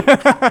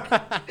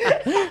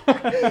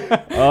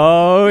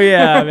 Oh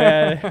yeah,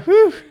 man.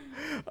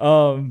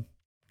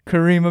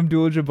 Kareem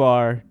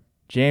Abdul-Jabbar,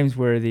 James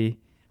Worthy,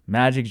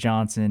 Magic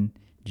Johnson,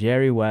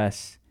 Jerry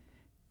West,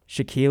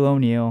 Shaquille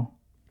O'Neal,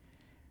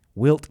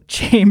 Wilt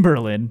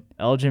Chamberlain,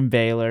 Elgin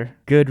Baylor,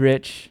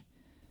 Goodrich,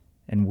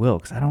 and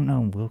Wilkes. I don't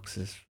know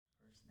Wilkes'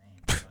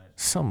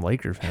 Some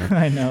Laker fan.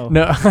 I know.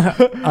 No.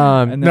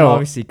 And then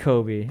obviously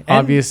Kobe. And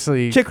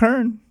obviously Chick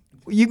Hearn.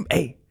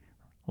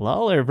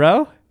 Lawler,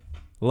 bro.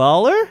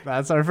 Lawler?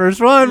 That's our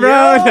first one, bro.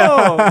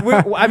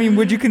 I mean,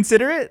 would you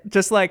consider it?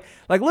 Just like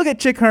look at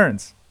Chick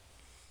Hearns.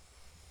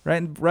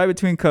 Right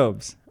between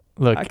Cobes.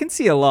 Look, I can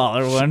see a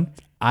Lawler one.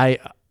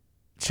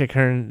 Chick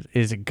Hearn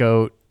is a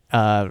GOAT.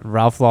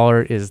 Ralph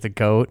Lawler is the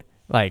GOAT.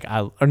 Like,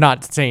 I'm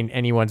not saying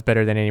anyone's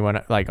better than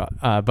anyone. Like,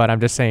 but I'm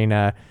just saying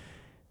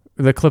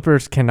the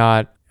Clippers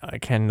cannot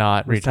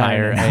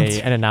retire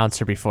an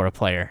announcer before a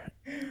player.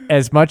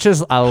 As much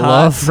as I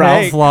love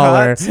Ralph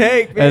Lawler,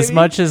 as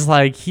much as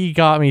like he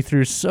got me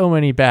through so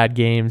many bad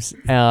games,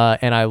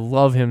 and I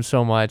love him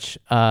so much,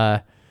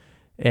 a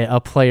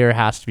player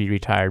has to be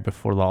retired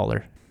before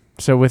Lawler.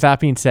 So with that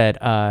being said,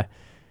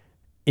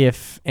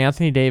 if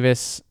Anthony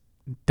Davis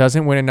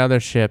doesn't win another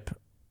chip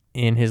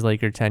in his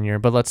Laker tenure,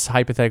 but let's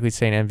hypothetically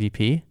say an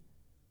MVP,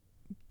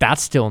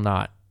 that's still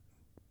not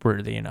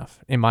worthy enough,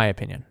 in my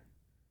opinion.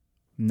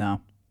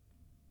 No.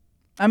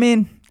 I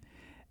mean,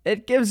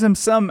 it gives him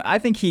some. I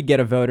think he'd get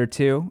a vote or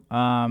two.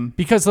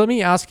 Because let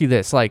me ask you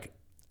this: like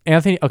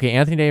Anthony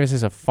Davis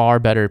is a far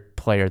better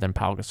player than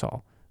Pau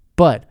Gasol,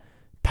 but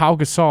Pau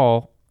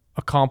Gasol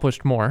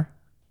accomplished more,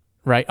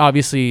 right?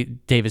 Obviously,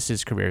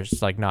 Davis's career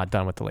is like not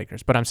done with the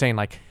Lakers, but I'm saying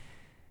like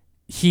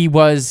he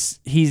was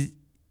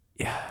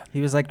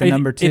like the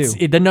number two. It's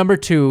the number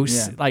two,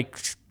 Yeah. like,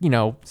 you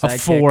know, a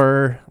Sidekick.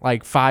 4,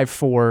 like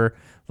 5'4",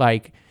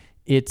 like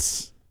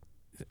it's.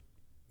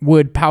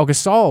 Would Pau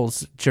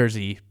Gasol's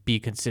jersey be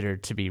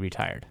considered to be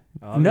retired?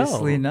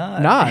 Obviously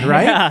not. Not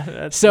right. Yeah,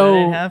 that so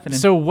ain't happening.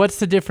 so what's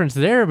the difference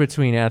there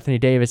between Anthony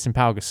Davis and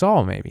Pau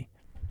Gasol?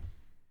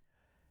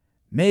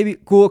 Maybe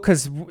cool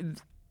because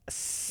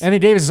Anthony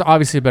Davis is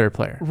obviously a better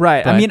player,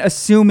 right. I but- mean,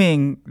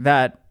 assuming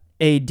that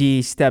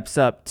AD steps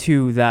up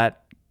to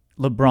that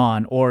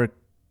LeBron or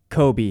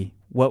Kobe,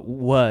 what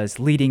was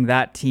leading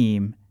that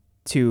team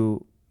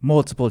to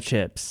multiple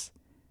chips.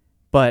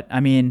 But I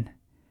mean,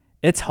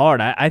 it's hard.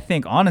 I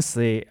think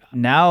honestly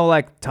now,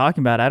 like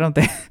talking about it, I don't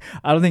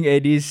think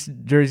AD's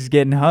jersey's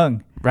getting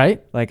hung.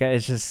 Right? Like I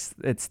think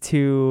it's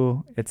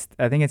too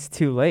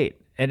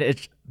late. And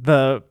it's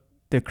the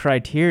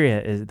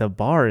criteria is the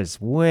bar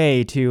is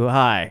way too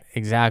high.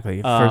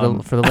 Exactly.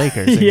 For the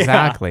Lakers. Yeah.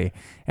 Exactly.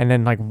 And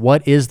then like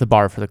what is the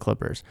bar for the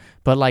Clippers?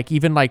 But like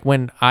even like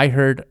when I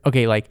heard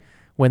like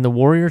when the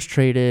Warriors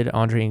traded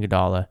Andre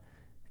Iguodala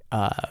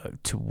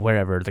to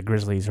wherever, the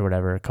Grizzlies or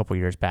whatever, a couple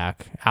years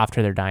back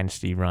after their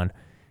dynasty run,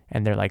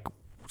 and they're like,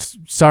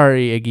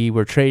 sorry, Iggy,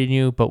 we're trading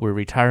you, but we're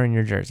retiring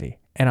your jersey.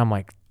 And I'm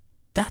like,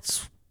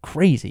 that's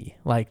crazy.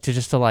 Like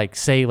to like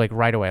say like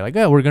right away, like,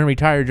 oh, we're going to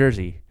retire your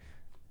jersey.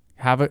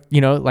 Have it,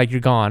 like you're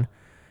gone.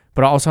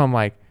 But also I'm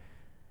like,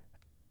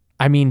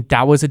 I mean,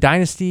 that was a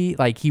dynasty.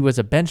 Like he was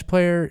a bench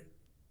player.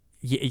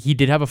 He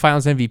did have a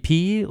finals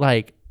MVP.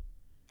 Like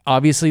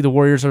obviously the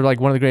Warriors are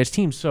like one of the greatest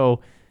teams. So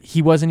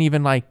he wasn't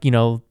even like,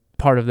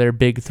 part of their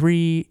big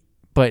three,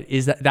 but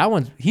is that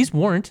one, he's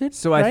warranted.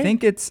 So right? I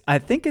think it's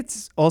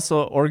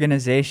also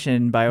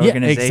organization by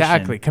organization. Yeah,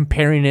 exactly.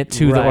 Comparing it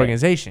to the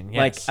organization.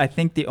 Yes. Like I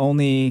think the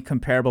only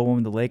comparable one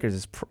with the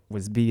Lakers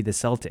would be the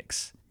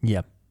Celtics.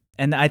 Yep.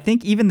 And I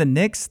think even the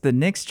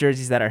Knicks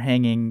jerseys that are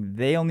hanging,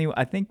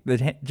 I think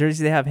the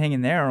jerseys they have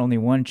hanging there are only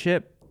 1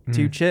 chip,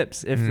 2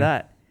 chips, if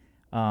that.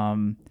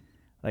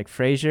 Like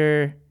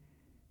Frazier,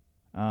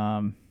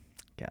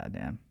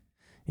 goddamn.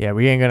 Yeah,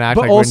 we ain't gonna act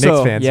But like also, we're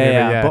Knicks fans here.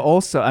 Yeah. But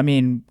also, I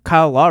mean,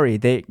 Kyle Lowry,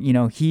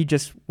 he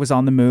just was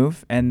on the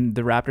move, and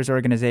the Raptors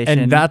organization.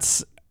 And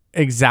that's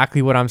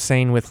exactly what I'm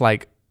saying with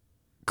like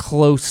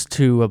close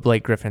to a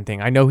Blake Griffin thing.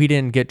 I know he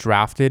didn't get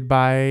drafted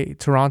by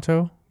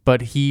Toronto,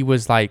 but he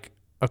was like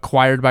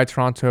acquired by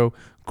Toronto,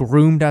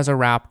 groomed as a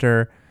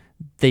Raptor.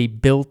 They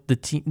built the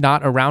team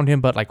not around him,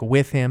 but like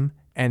with him,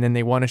 and then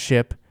they won a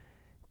ship.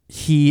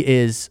 He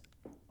is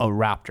a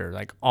Raptor,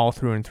 like all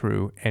through and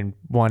through, and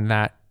won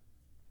that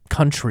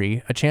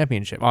country a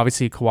championship.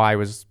 Obviously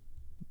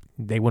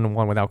they wouldn't have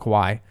won without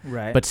Kawhi,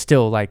 right? But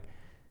still, like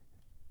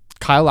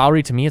Kyle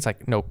Lowry, to me, it's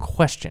like no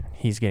question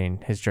he's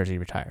getting his jersey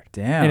retired.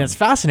 Damn. And it's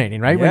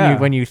fascinating, right? Yeah.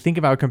 When you think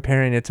about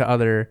comparing it to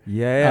other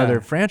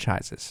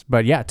franchises.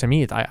 But yeah, to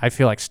me, I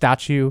feel like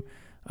statue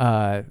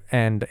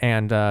and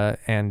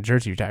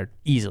jersey retired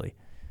easily.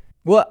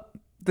 Well,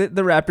 the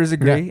Raptors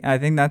agree. Yeah. I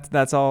think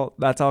that's all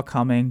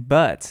coming.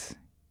 But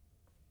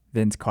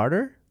Vince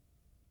Carter.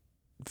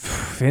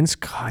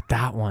 God,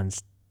 that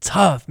one's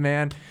tough,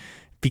 man.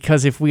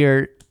 Because if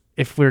we're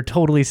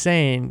totally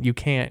saying you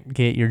can't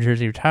get your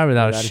jersey retired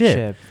without a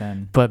chip,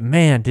 then. But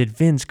man, did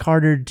Vince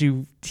Carter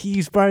do?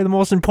 He's probably the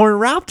most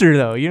important Raptor,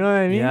 though. You know what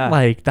I mean? Yeah.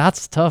 Like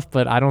that's tough,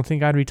 but I don't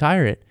think I'd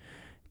retire it.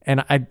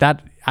 And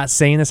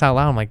saying this out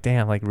loud, I'm like,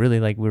 damn, like really,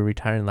 like we're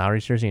retiring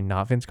Lowry's jersey and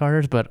not Vince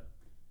Carter's, but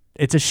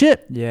it's a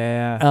ship.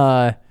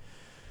 Yeah.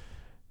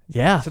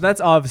 Yeah. So that's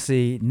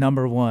obviously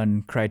number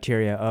 1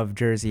 criteria of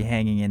jersey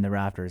hanging in the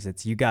Raptors.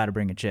 It's you got to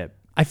bring a chip.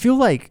 I feel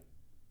like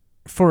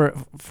for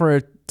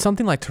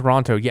something like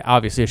Toronto, yeah,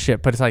 obviously a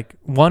ship, but it's like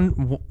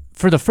one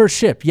for the first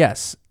ship,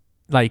 yes.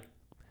 Like,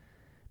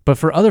 but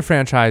for other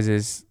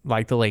franchises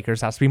like the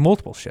Lakers, it has to be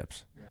multiple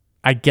ships.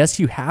 I guess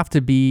you have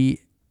to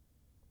be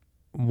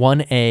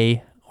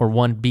 1A or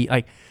 1B.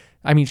 Like,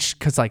 I mean,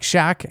 because like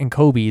Shaq and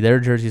Kobe,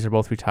 their jerseys are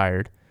both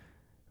retired,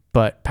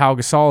 but Pau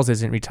Gasol's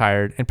isn't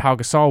retired, and Pau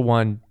Gasol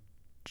won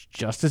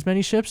just as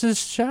many ships as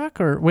Shaq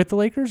or with the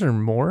Lakers or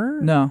more?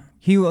 No,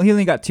 he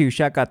only got 2.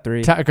 Shaq got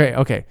 3.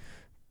 Okay.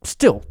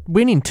 Still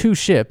winning 2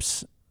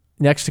 ships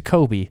next to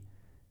Kobe,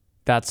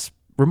 that's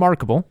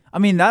remarkable. I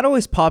mean, that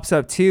always pops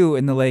up too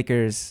in the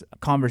Lakers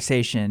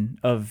conversation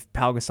of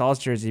Pau Gasol's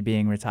jersey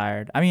being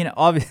retired. I mean,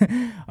 obviously,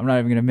 I'm not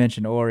even going to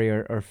mention Ori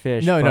or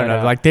Fish. No.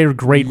 Like they're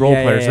great role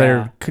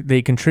players.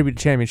 They contribute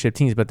to championship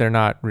teams, but they're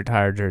not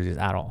retired jerseys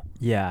at all.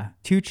 Yeah,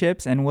 2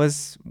 chips and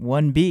was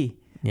 1B.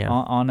 Yeah.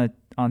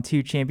 On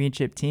 2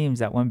 championship teams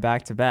that went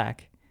back to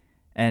back.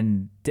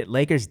 And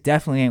Lakers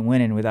definitely ain't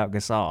winning without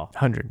Gasol.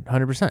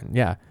 100%.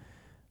 Yeah.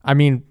 I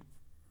mean,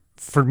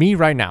 for me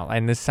right now,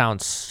 and this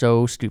sounds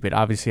so stupid.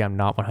 Obviously, I'm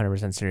not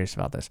 100% serious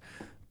about this.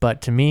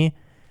 But to me,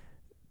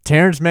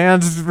 Terrence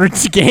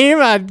Mann's game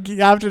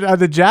after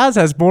the Jazz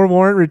has more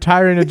warrant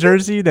retiring a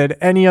jersey than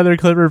any other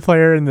Clipper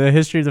player in the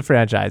history of the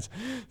franchise.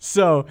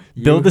 So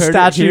build the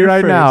statue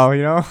right now,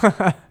 you know.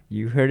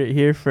 You heard it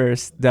here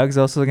first. Doug's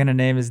also going to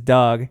name his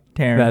dog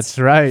Terrence. That's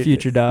right.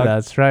 Future dog.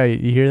 That's right.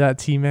 You hear that,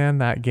 T-Man?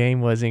 That game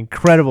was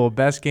incredible.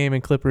 Best game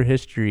in Clipper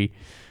history.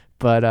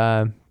 But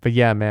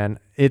yeah, man,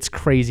 it's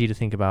crazy to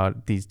think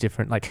about these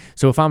different, like,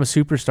 so if I'm a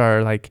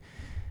superstar, like,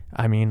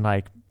 I mean,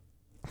 like,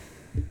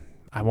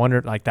 I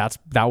wonder, like, that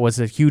was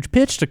a huge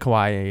pitch to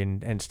Kawhi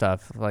and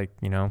stuff. Like,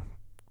 you know,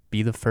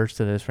 be the first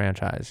of this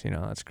franchise. You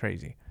know, that's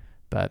crazy.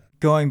 But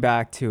going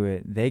back to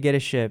it, they get a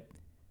ship,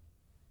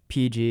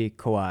 PG,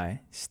 Kawhi.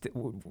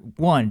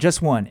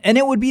 Just one. And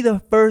it would be the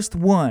first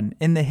one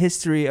in the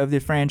history of the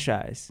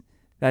franchise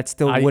that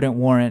still wouldn't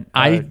warrant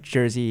a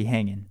jersey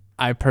hanging.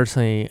 I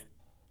personally,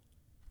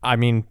 I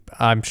mean,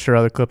 I'm sure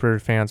other Clipper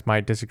fans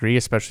might disagree,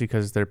 especially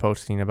because they're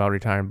posting about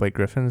retiring Blake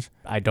Griffins.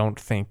 I don't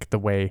think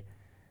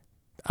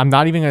I'm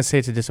not even going to say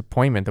it's a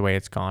disappointment the way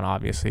it's gone.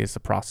 Obviously, it's the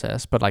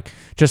process. But, like,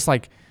 just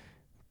like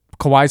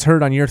Kawhi's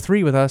hurt on year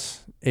 3 with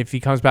us. If he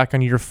comes back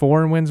on year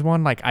 4 and wins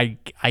one, like, I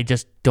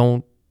just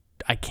don't,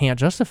 I can't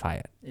justify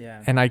it.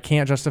 Yeah. And I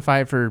can't justify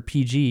it for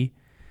PG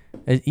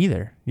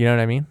either. You know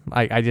what I mean?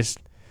 Like, I just,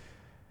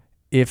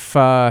 if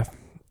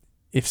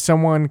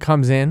someone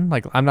comes in,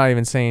 like, I'm not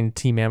even saying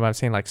T-Man, but I'm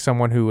saying, like,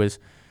 someone who was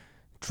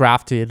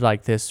drafted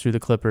like this through the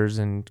Clippers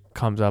and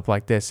comes up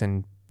like this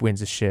and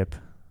wins a ship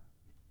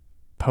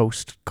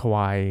post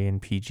Kawhi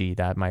and PG,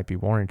 that might be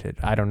warranted.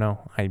 I don't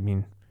know. I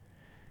mean,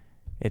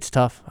 it's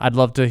tough. I'd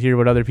love to hear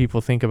what other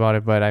people think about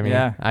it, but I mean,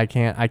 yeah. I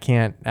can't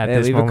at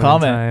this leave moment a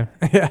comment.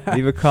 in time. Yeah.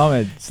 Leave a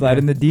comment. Slide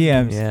in the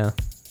DMs. Yeah,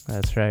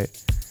 that's right.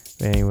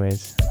 But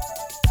anyways,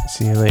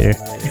 see you later.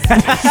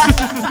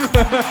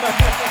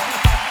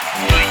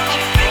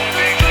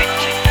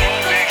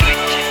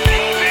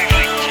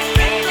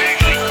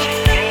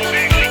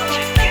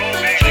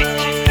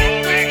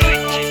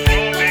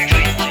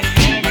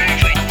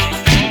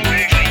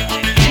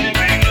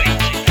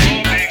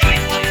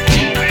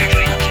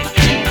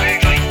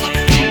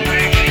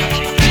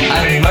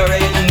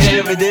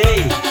 Every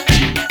day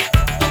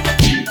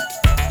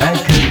I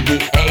could be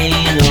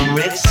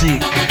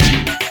anorexic.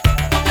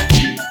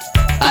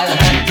 I'll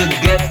have to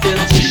get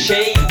into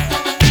shape.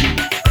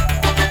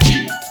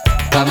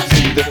 Come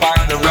to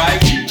find the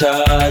right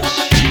touch.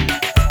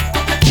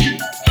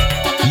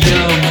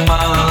 Your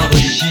mother,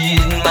 she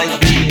might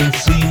be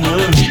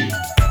insane.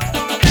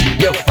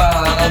 Your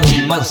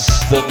father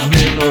must have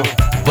been a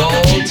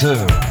vaulter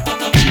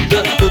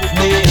that put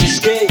me in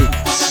skates.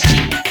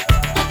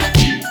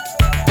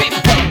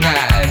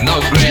 No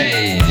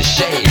gray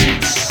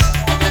shades.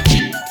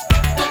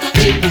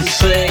 People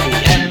say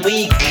I'm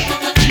weak,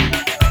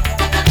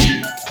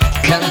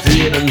 can't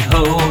even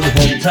hold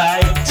her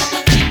tight.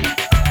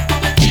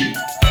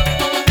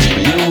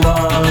 You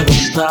are the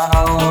star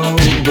on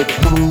the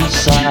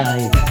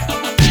poolside.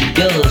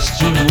 You're the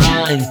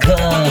streamline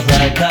 'cause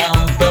I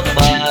come